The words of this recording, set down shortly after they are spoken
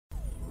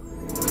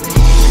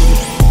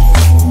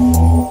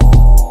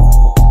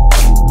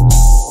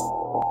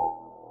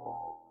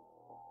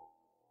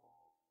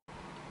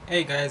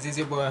Hey guys, it's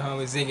your boy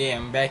Homie Ziggy.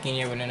 I'm back in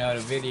here with another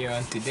video,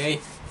 and today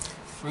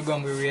we're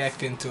gonna be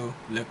reacting to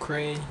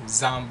Lecrae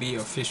zombie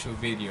official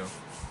video.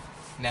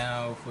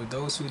 Now, for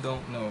those who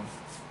don't know,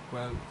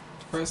 well,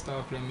 first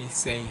off, let me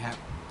say,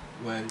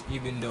 well,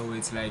 even though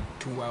it's like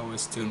 2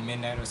 hours till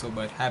midnight or so,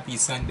 but happy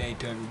Sunday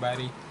to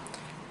everybody.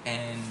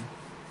 And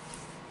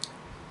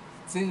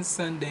since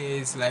Sunday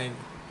is like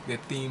the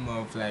theme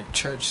of like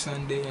church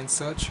Sunday and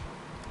such,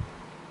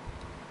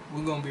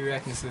 we're gonna be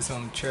reacting to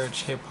some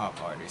church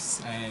hip-hop artists,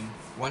 and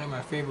one of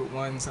my favorite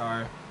ones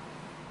are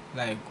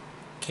like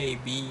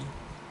KB,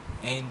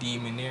 Andy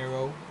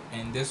Minero,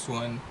 and this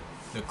one,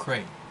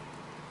 Lecrae.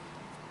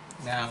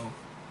 Now,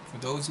 for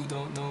those who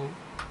don't know,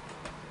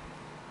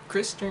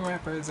 Christian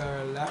rappers are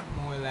a lot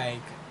more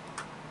like,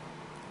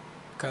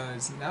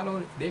 cause not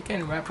only they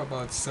can rap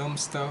about some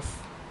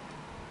stuff,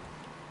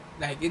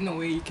 like in a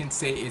way you can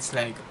say it's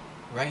like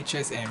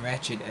righteous and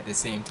ratchet at the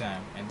same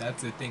time, and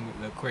that's the thing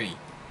with Lecrae.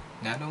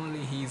 Not only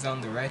he's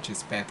on the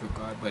righteous path with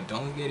God, but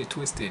don't get it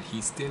twisted,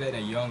 he's still at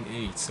a young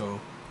age, so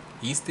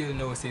he still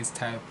knows his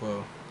type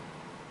of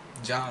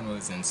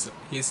genres and so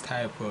he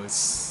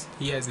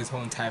has his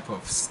own type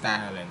of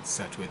style and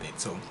such with it.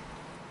 So,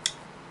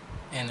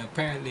 and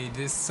apparently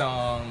this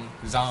song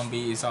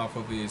Zombie is off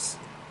of his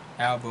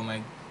album,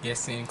 I'm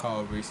guessing,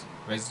 called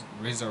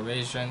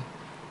Resurrection.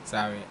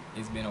 Sorry,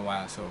 it's been a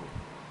while, so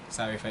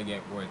sorry if I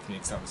get words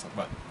mixed up,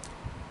 but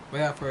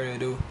without further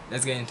ado,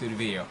 let's get into the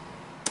video.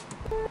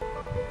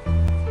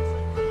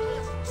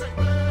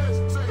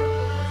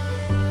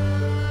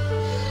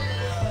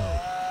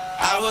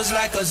 I was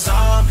like a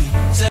zombie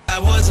till I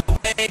was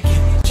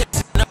awakened,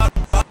 chasing all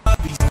the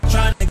Barbies,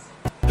 trying to get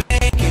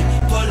bacon.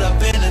 Pull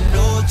up in a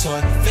new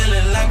toy,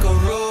 feeling like a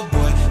rude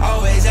boy,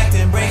 always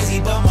acting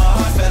brazy, but my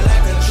heart felt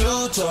like a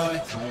true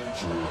toy.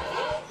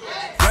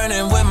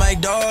 Running with my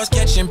dogs,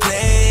 catching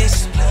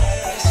plays,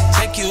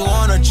 take you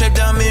on a trip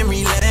down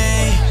memory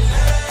lane.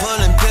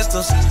 Pulling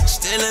pistols,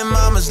 stealing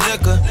mama's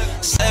liquor.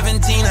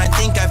 17, I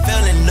think I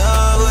fell in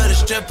love with a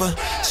stripper.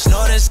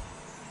 Snorting,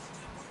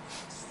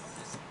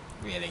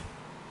 really?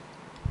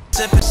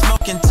 Sipping,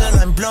 smoking till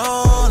I'm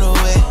blown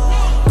away.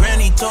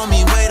 Granny told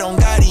me wait on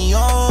God, he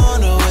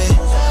on the way.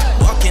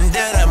 Walking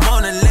dead, I'm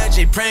on a ledge,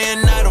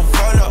 praying I don't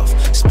fall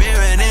off.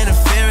 Spirit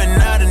interfering,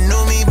 now the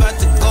knew me about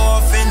to go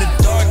off in the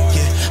dark.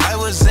 Yeah, I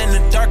was in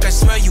the dark, I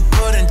swear you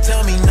couldn't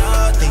tell me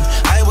nothing.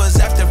 I was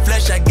after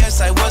flesh, I guess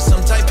I was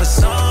some type of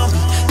zombie.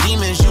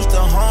 Demons used to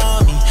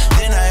haunt me,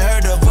 then I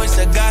heard the voice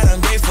of God,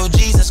 I'm grateful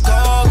Jesus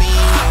called me.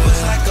 I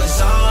was like a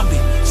zombie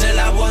till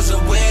I was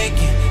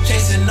awakened,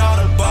 chasing all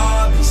the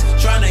Barbies,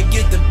 trying to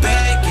get the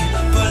bacon.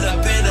 Pull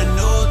up in a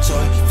new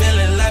toy,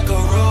 feeling like a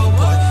rude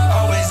boy,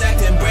 always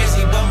acting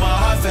brazy, but my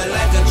heart felt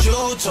like a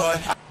true toy.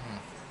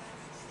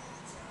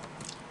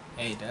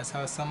 Hey, that's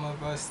how some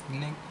of us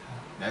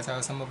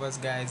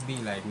guys be.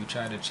 Like, we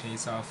try to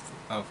chase off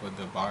of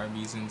the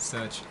Barbies and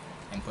such,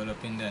 and put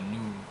up in that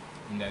new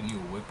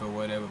whip or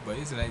whatever. But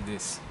it's like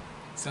this.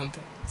 Some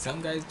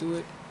guys do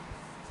it,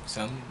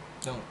 some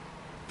don't.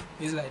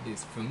 It's like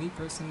this. For me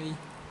personally,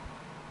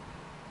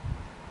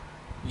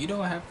 you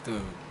don't have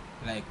to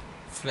like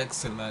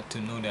flex a lot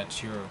to know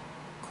that you're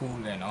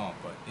cool and all.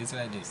 But it's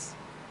like this.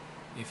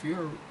 If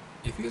you're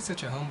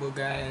such a humble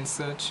guy and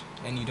such,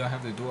 and you don't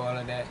have to do all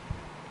of that,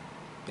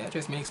 that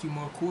just makes you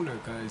more cooler,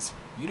 because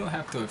you don't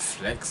have to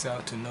flex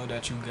out to know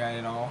that you got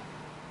it all.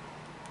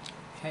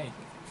 Hey,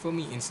 for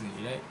me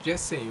instantly, like,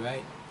 just say,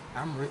 right,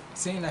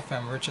 saying if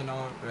I'm rich and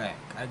all, like,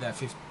 I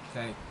got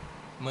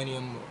money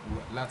and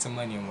lots of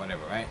money and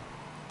whatever, right?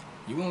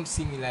 You won't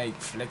see me like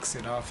flex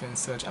it off and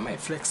such. I might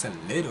flex a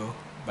little,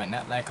 but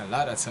not like a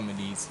lot of some of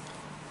these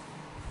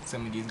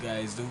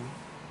guys do.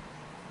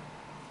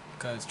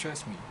 Because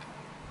trust me,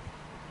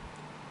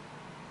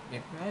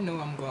 if I know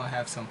I'm gonna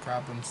have some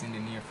problems in the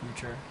near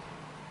future,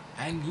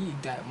 I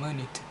need that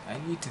money. I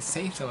need to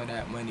save some of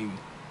that money,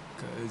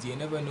 because you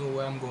never know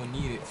what I'm gonna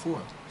need it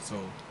for.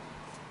 So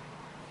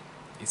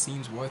it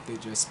seems worth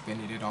it just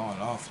spending it all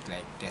off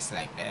like just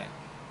like that.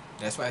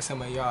 That's why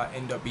some of y'all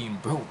end up being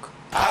broke.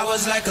 I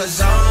was like a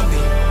zombie,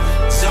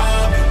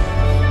 zombie,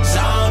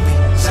 zombie,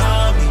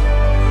 zombie,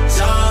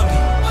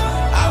 zombie.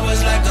 I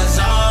was like a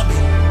zombie,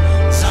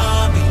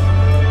 zombie,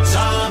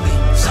 zombie,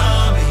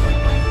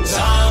 zombie,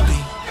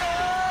 zombie.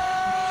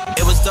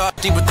 It was dark,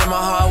 deep within my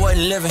heart,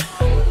 wasn't living.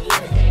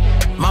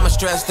 Mama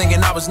stressed,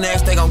 thinking I was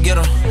next, they gon' get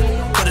her.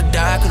 Could've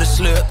died, could've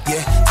slipped,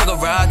 yeah. Took a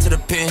ride to the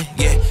pen,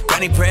 yeah.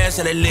 Granny prayers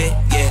till they lit,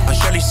 yeah. But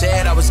Shirley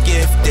said I was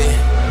gifted.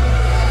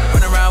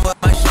 Run around with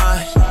my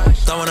shine,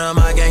 throwing up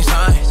my gang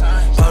signs.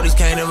 Police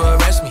came to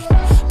arrest me,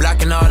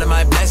 blocking all of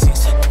my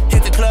blessings.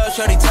 Hit the club,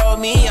 Shorty told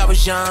me I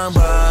was young,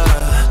 but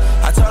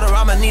I told her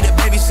I'ma need a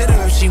babysitter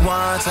if she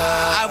wants her.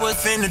 I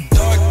was in the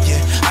dark,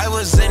 yeah. I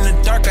was in the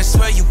dark, I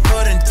swear you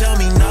couldn't tell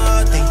me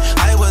nothing.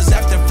 I was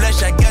after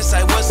flesh, I guess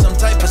I was some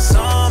type of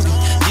zombie.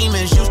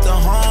 Demons used to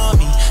haunt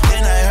me,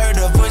 then I heard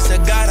the voice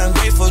of God, I'm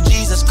grateful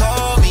Jesus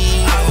called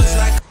me. I was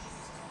like,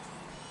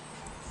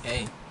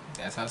 hey,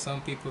 that's how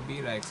some people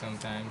be like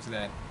sometimes,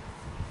 that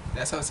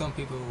That's how some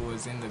people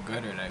was in the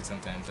gutter. Like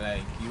sometimes,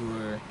 like you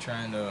were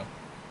trying to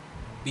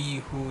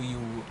be who you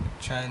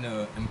trying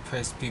to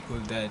impress people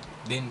that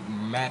didn't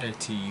matter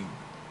to you.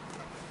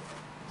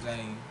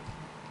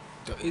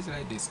 Like it's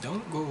like this.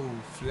 Don't go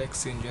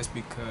flexing just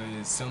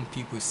because some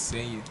people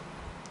say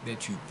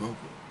that you broke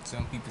it.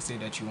 Some people say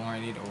that you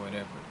aren't it or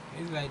whatever.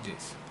 It's like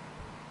this.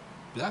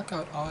 Block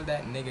out all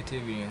that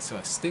negativity and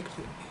so stick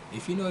to.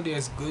 If you know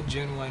there's good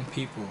genuine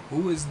people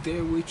who was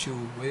there with you,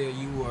 whether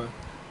you were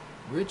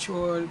rich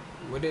or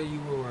whether you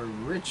were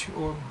rich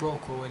or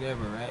broke or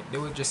whatever, right? They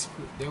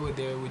were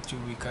there with you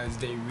because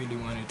they really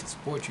wanted to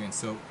support you, and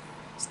so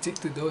stick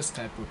to those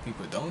type of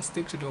people. Don't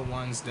stick to the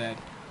ones that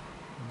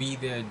be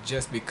there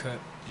just because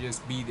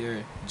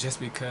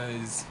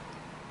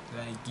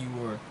like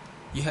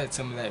you had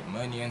some like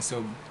money and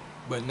so,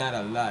 but not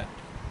a lot.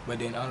 But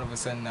then all of a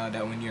sudden now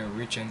that when you're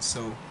rich and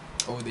so,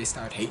 oh, they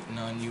start hating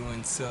on you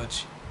and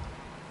such.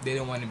 They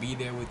don't want to be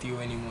there with you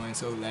anymore, and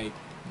so like,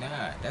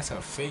 nah, that's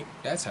a fake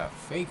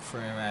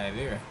friend right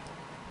there.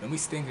 Don't be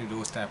sticking to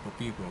those type of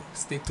people.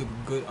 Stick to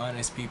good,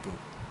 honest people,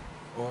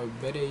 or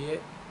better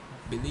yet,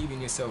 believe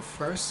in yourself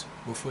first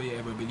before you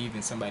ever believe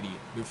in somebody.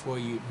 Before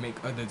you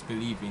make others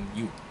believe in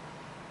you.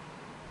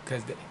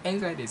 Because the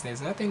ends like this.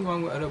 There's nothing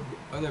wrong with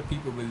other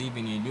people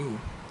believing in you.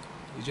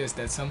 It's just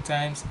that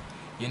sometimes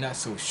you're not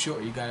so sure.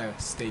 You gotta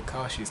stay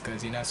cautious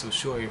because you're not so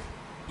sure if,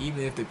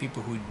 even if the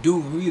people who do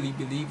really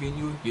believe in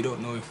you, you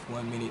don't know if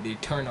 1 minute they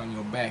turn on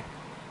your back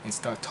and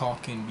start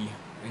talking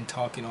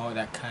all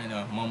that kind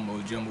of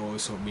mumbo jumbo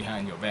also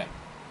behind your back.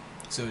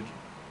 So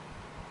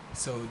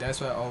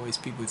that's why always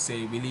people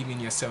say believe in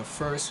yourself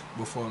first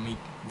before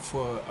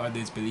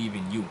others believe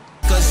in you.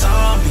 A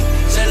zombie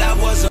till I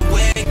was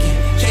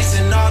awakened,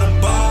 chasing all the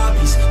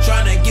Barbies,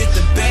 trying to get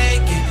the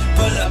bacon.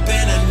 Pull up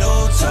in a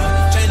new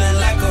toy, training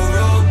like a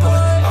rude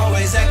boy,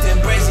 always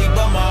acting crazy,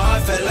 but my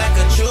heart felt like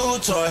a true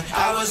toy.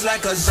 I was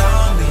like a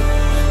zombie,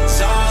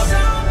 zombie,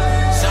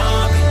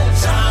 zombie,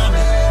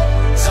 zombie,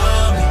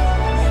 zombie.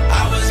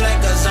 I was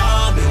like a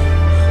zombie,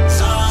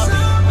 zombie,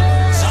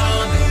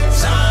 zombie,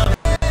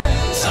 zombie,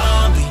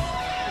 zombie.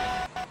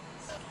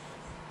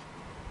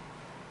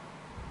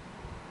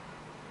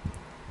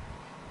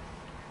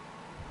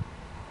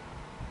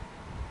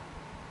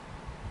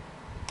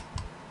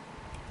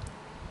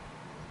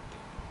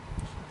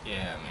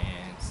 Yeah,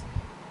 man.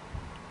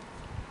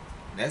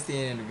 That's the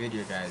end of the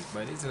video, guys.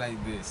 But it's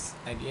like this.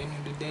 At the end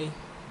of the day,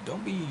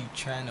 don't be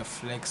trying to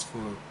flex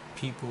for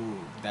people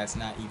that's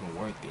not even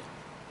worth it.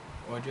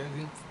 Or just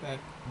in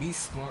fact, be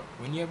smart.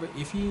 Even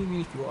if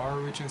you are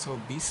rich and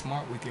so, be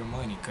smart with your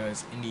money.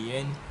 Cause in the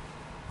end,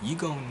 you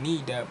gonna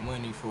need that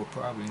money for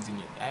problems in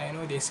your. I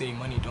know they say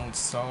money don't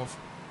solve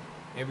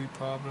every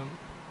problem.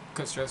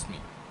 Cause trust me,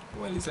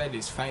 well, it's like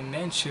this.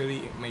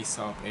 Financially, it may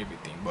solve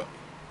everything, but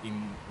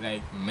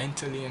like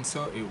mentally and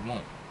so, it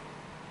won't.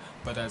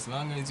 But as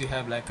long as you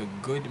have like a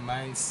good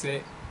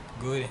mindset,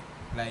 good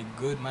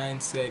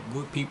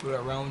people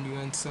around you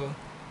and so,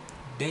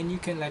 then you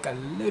can like a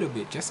little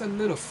bit, just a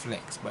little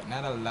flex, but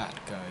not a lot,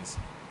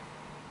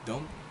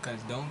 don't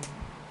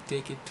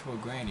take it for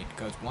granted,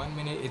 cause 1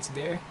 minute it's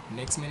there,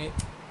 next minute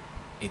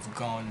it's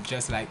gone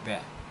just like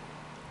that.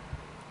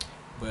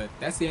 But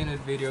that's the end of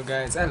the video,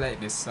 guys. I like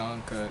this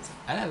song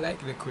and I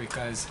like Lecrae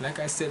cause like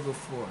I said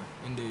before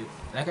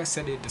like I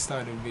said at the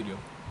start of the video,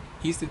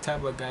 he's the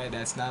type of guy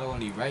that's not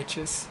only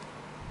righteous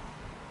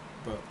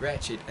but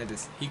ratchet at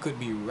this. He could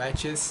be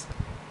righteous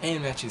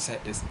and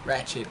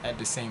ratchet at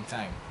the same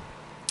time.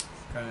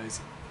 Cause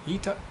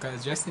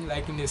just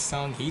like in this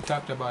song, he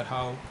talked about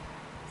how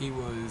he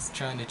was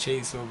trying to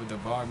chase over the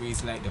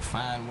Barbies, like the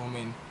fine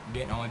woman,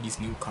 getting all these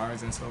new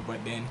cars and so.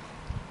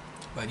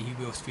 But he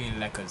was feeling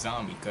like a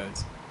zombie,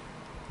 cause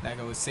like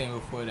I was saying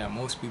before, that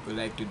most people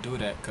like to do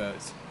that,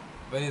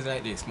 but it's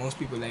like this. Most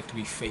people like to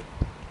be fake.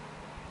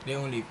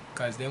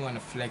 Cause they want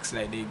to flex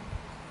like they.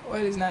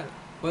 Well, it's not.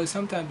 Well,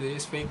 sometimes it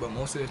is fake, but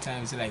most of the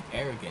time it's like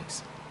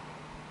arrogance.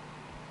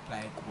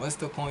 Like, what's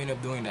the point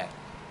of doing that?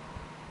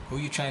 Who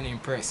you trying to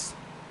impress?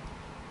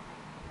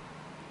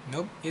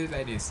 Nope, it's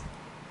like this.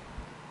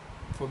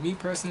 For me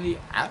personally,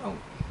 I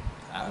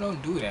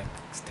don't do that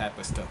type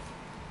of stuff.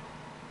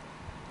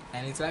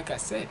 And it's like I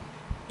said,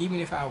 even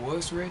if I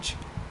was rich,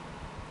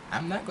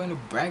 I'm not gonna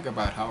brag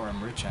about how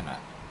I'm rich or not.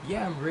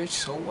 Yeah, I'm rich,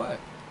 so what?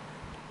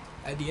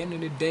 At the end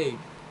of the day,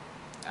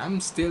 I'm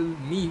still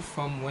me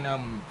from when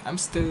I'm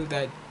still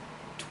that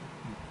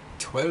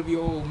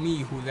 12-year-old me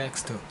who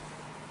likes to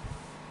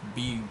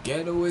be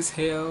ghetto as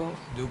hell,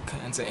 do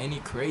kinds of any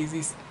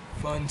crazy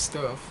fun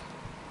stuff.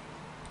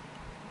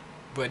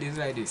 But it's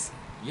like this.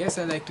 Yes,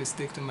 I like to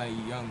stick to my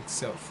young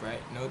self,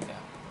 right? No doubt.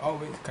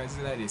 Always, because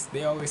it's like this.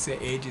 They always say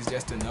age is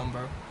just a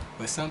number,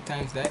 but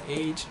sometimes that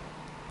age,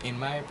 in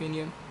my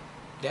opinion,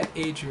 that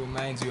age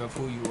reminds you of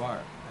who you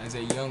are as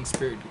a young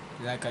spirit,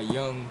 like a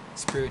young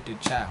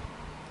spirited child.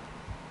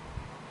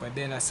 But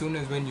then as soon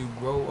as when you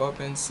grow up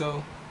and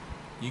so,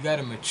 you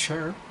gotta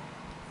mature.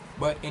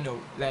 But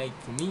like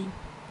for me,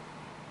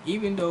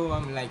 even though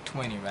I'm like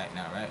 20 right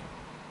now, right?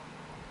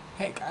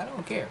 Heck, I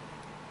don't care.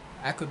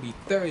 I could be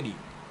 30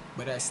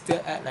 but I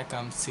still act like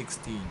I'm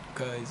 16.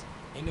 Cause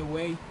in a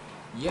way,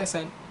 yes,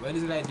 but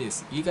it's like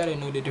this. You gotta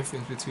know the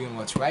difference between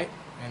what's right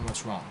and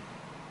what's wrong.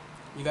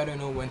 You gotta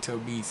know when to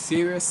be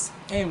serious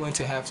and when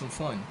to have some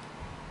fun.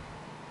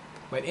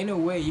 But in a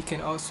way, you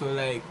can also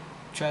like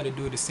try to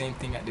do the same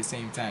thing at the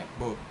same time,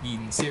 both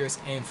being serious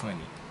and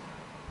funny.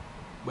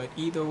 But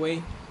either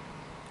way,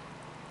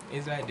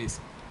 it's like this.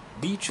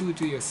 Be true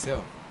to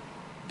yourself.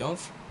 Don't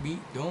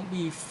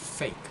be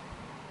fake.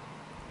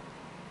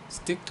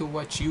 Stick to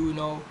what you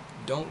know.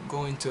 Don't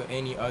go into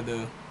any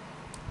other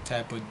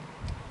type of,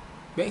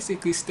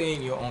 basically stay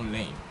in your own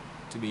lane,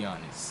 to be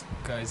honest.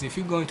 Because if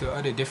you go into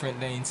other different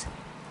lanes,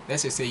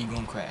 let's just say you're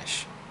gonna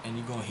crash and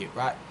you're gonna hit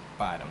rock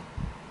bottom.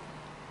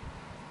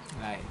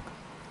 Like,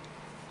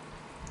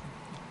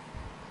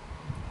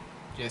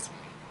 just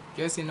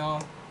you know,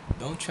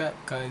 don't try.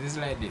 Cause it's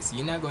like this.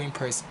 You're not going to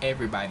impress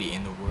everybody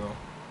in the world.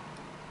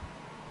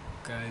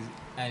 Cause,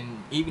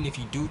 and even if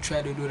you do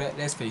try to do that,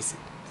 let's face it.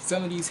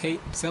 Some of these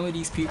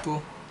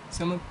people,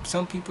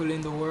 some people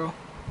in the world,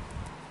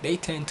 they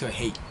tend to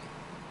hate,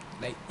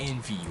 like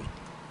envy you.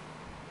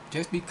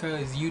 Just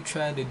because you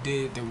try to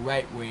do it the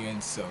right way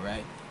and so,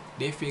 right?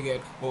 They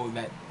figured, oh,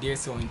 that they're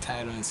so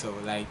entitled and so,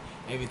 like,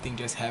 everything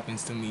just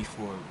happens to me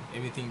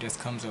everything just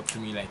comes up to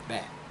me like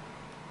that.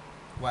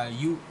 While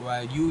you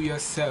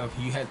yourself,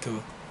 you had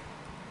to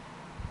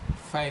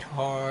fight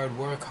hard,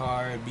 work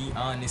hard, be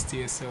honest to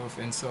yourself,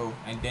 and so,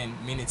 and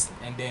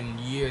then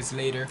years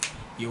later,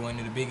 you're one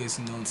of the biggest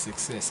known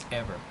success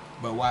ever.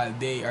 But while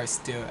they are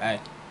still at,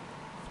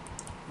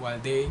 while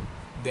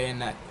they're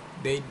not,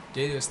 they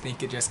just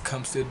think it just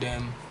comes to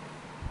them.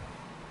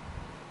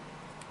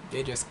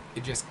 It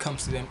just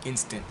comes to them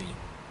instantly.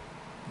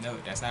 No,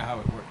 that's not how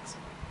it works.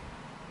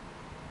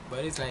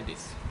 But it's like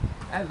this.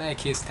 I like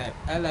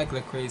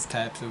Lecrae's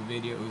types of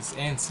videos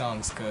and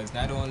songs, cause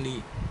not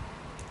only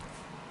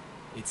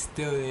it's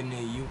still in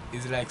a youth,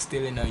 it's like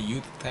still in a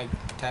youth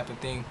type of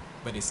thing,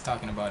 but it's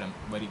talking about them,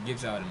 but it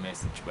gives out a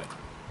message. But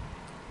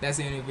that's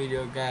the end of the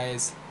video,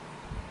 guys.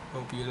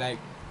 Hope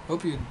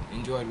you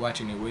enjoyed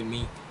watching it with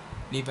me.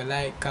 Leave a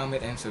like,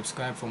 comment, and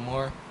subscribe for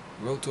more.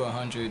 Road to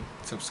 100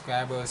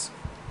 subscribers,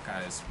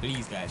 guys.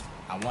 Please, guys,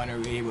 I want to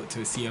be able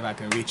to see if I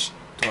can reach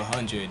to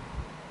 100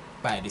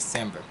 by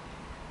December.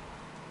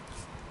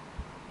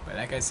 But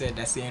like I said,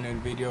 that's the end of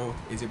the video.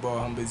 It's your boy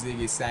Humble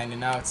Ziggy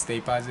signing out. Stay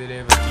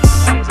positive and keep the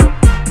thumbs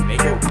up. Let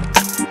go.